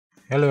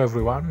Hello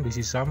everyone, this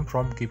is Sam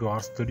from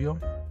KPR Studio,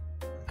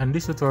 and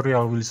this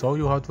tutorial will show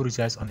you how to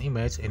resize an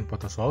image in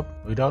Photoshop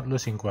without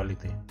losing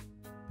quality.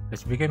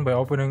 Let's begin by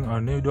opening a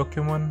new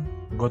document,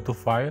 go to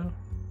File,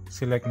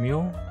 select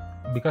New.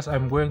 Because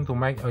I'm going to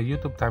make a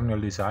YouTube thumbnail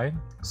design,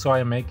 so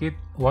I make it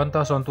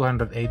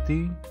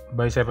 1280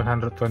 by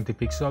 720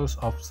 pixels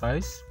of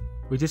size,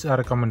 which is a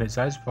recommended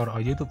size for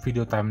a YouTube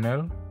video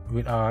thumbnail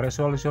with a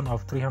resolution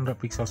of 300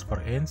 pixels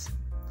per inch.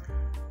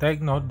 Take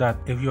note that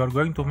if you are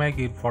going to make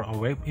it for a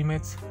web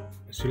image,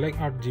 select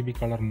RGB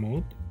color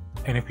mode,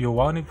 and if you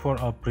want it for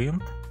a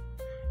print,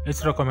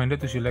 it's recommended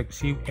to select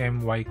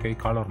CMYK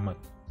color mode.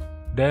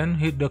 Then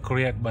hit the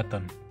create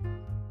button.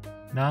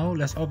 Now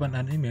let's open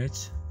an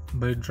image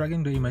by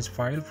dragging the image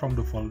file from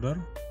the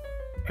folder,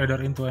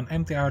 either into an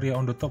empty area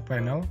on the top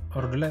panel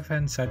or the left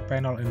hand side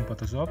panel in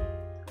Photoshop.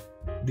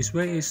 This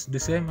way is the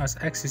same as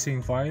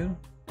accessing file.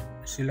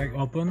 Select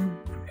open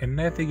and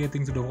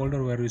navigating to the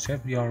folder where you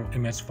save your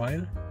image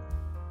file.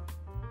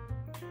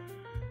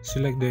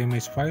 Select the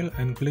image file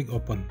and click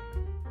open.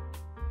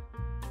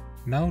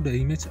 Now the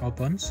image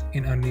opens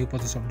in a new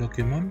Photoshop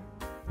document.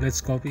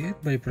 Let's copy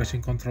it by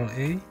pressing Ctrl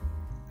A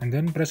and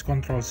then press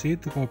Ctrl C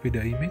to copy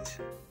the image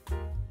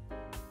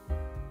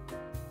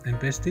and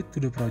paste it to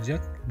the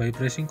project by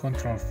pressing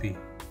Ctrl V.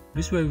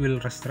 This way will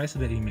rasterize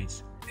the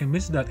image. It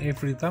means that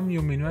every time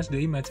you minimize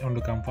the image on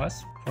the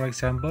canvas, for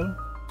example,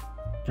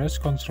 press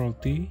Ctrl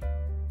T,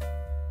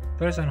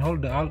 press and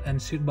hold the Alt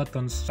and Shift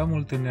buttons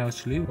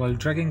simultaneously while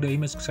dragging the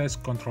image size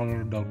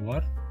controller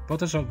downward,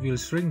 Photoshop will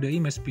shrink the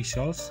image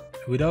pixels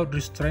without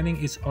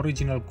restraining its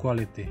original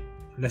quality.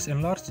 Let's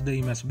enlarge the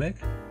image back,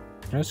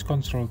 press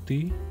Ctrl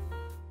T,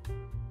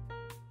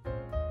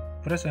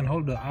 press and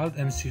hold the Alt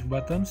and Shift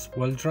buttons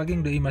while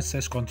dragging the image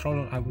size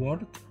controller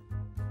upward.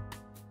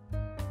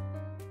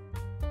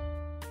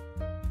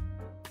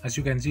 As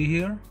you can see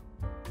here,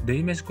 the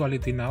image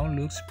quality now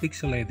looks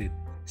pixelated.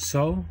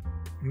 So,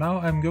 now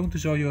I'm going to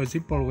show you a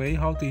simple way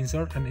how to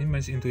insert an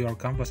image into your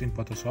canvas in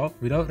Photoshop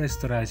without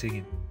rasterizing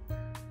it.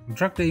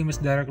 Drag the image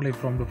directly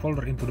from the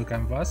folder into the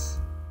canvas.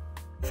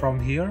 From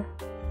here,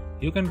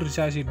 you can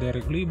resize it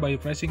directly by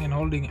pressing and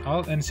holding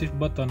Alt and Shift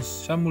buttons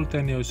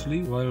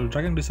simultaneously while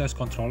dragging the size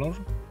controller,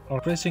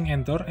 or pressing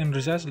Enter and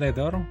resize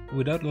later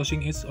without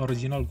losing its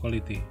original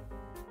quality.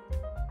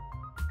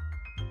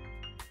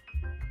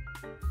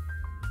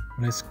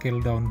 Let's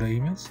scale down the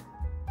image.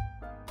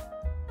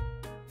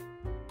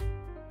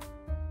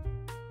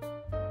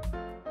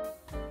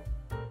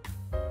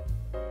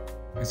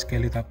 Let's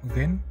scale it up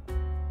again.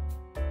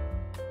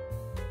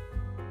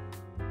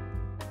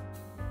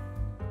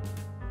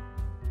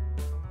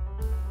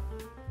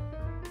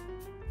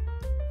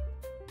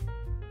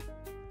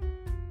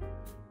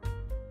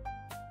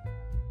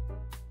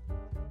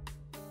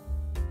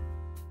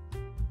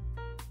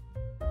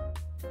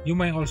 You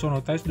may also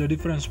notice the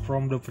difference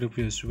from the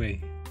previous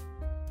way.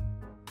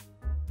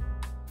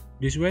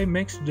 This way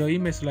makes the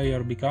image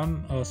layer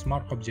become a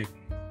smart object.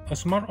 A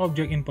smart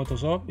object in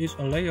Photoshop is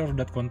a layer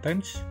that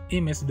contains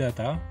image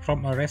data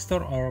from a raster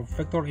or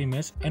vector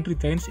image and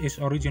retains its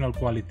original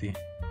quality.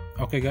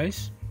 Okay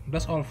guys,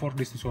 that's all for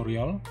this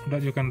tutorial,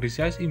 that you can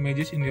resize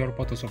images in your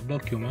Photoshop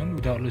document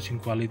without losing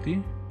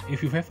quality.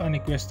 If you have any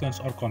questions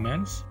or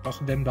comments,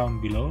 post them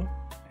down below.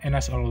 And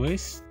as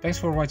always, thanks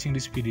for watching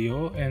this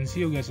video and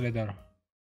see you guys later.